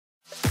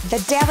The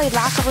Daily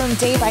Locker Room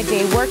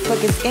Day-by-Day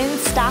Workbook is in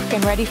stock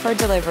and ready for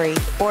delivery.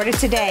 Order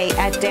today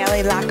at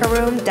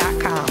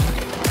dailylockerroom.com.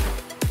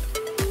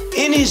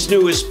 In his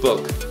newest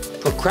book,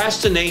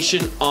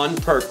 Procrastination on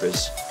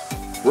Purpose,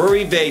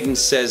 Rory Vaden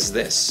says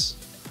this: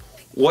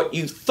 what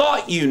you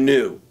thought you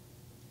knew.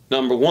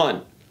 Number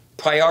one,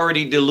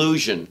 priority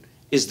delusion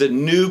is the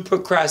new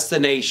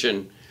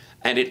procrastination,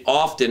 and it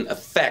often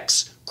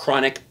affects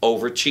chronic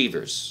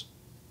overachievers.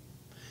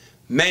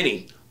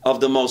 Many of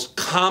the most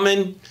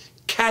common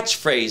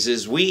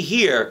catchphrases we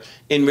hear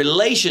in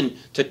relation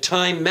to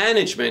time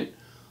management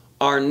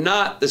are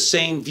not the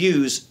same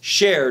views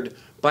shared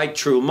by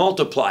true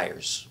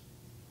multipliers.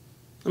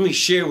 Let me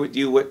share with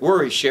you what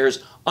Rory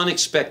shares: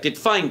 unexpected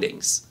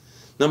findings.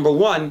 Number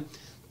one,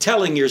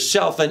 telling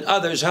yourself and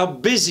others how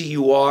busy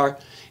you are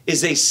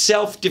is a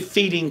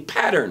self-defeating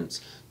pattern.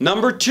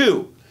 Number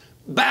two,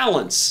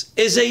 balance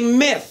is a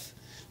myth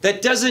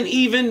that doesn't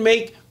even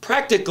make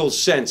practical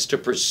sense to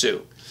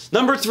pursue.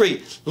 Number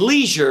three,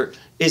 leisure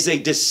is a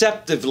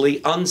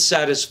deceptively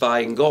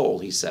unsatisfying goal,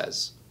 he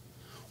says.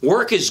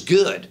 Work is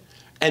good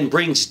and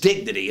brings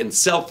dignity and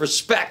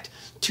self-respect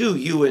to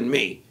you and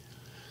me.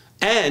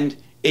 And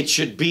it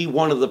should be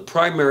one of the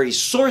primary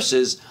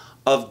sources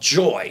of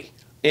joy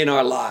in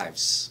our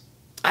lives.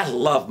 I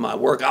love my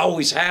work. I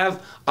always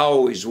have, I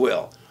always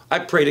will. I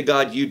pray to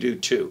God you do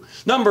too.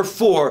 Number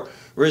four,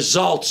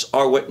 results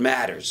are what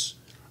matters,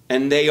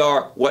 and they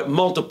are what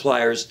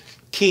multipliers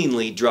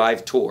keenly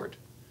drive toward.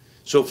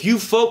 So if you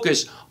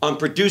focus on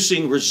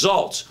producing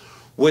results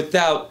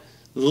without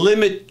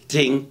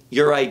limiting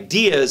your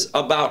ideas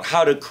about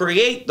how to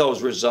create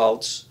those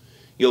results,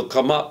 you'll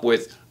come up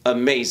with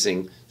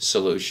amazing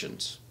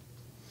solutions.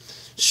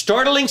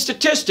 Startling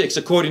statistics,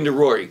 according to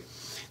Rory.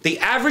 The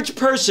average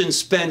person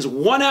spends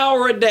 1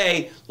 hour a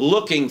day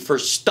looking for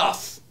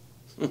stuff.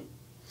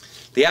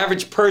 The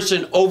average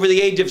person over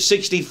the age of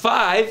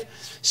 65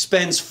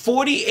 spends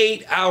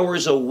 48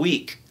 hours a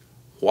week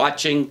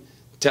watching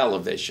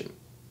television.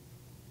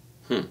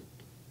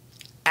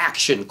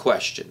 Action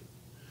question.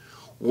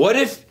 What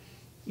if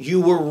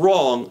you were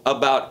wrong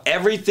about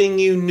everything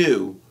you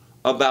knew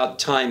about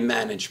time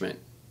management?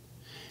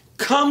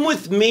 Come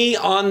with me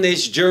on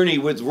this journey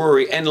with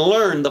Rory and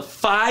learn the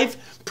 5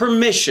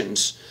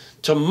 permissions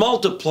to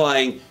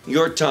multiplying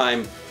your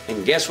time.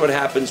 And guess what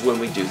happens when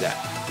we do that?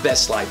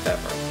 Best life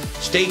ever.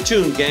 Stay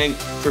tuned, gang,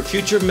 for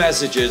future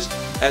messages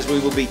as we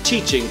will be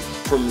teaching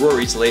from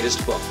Rory's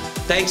latest book.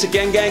 Thanks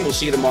again, gang. We'll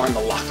see you tomorrow in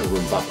the locker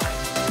room. Bye-bye.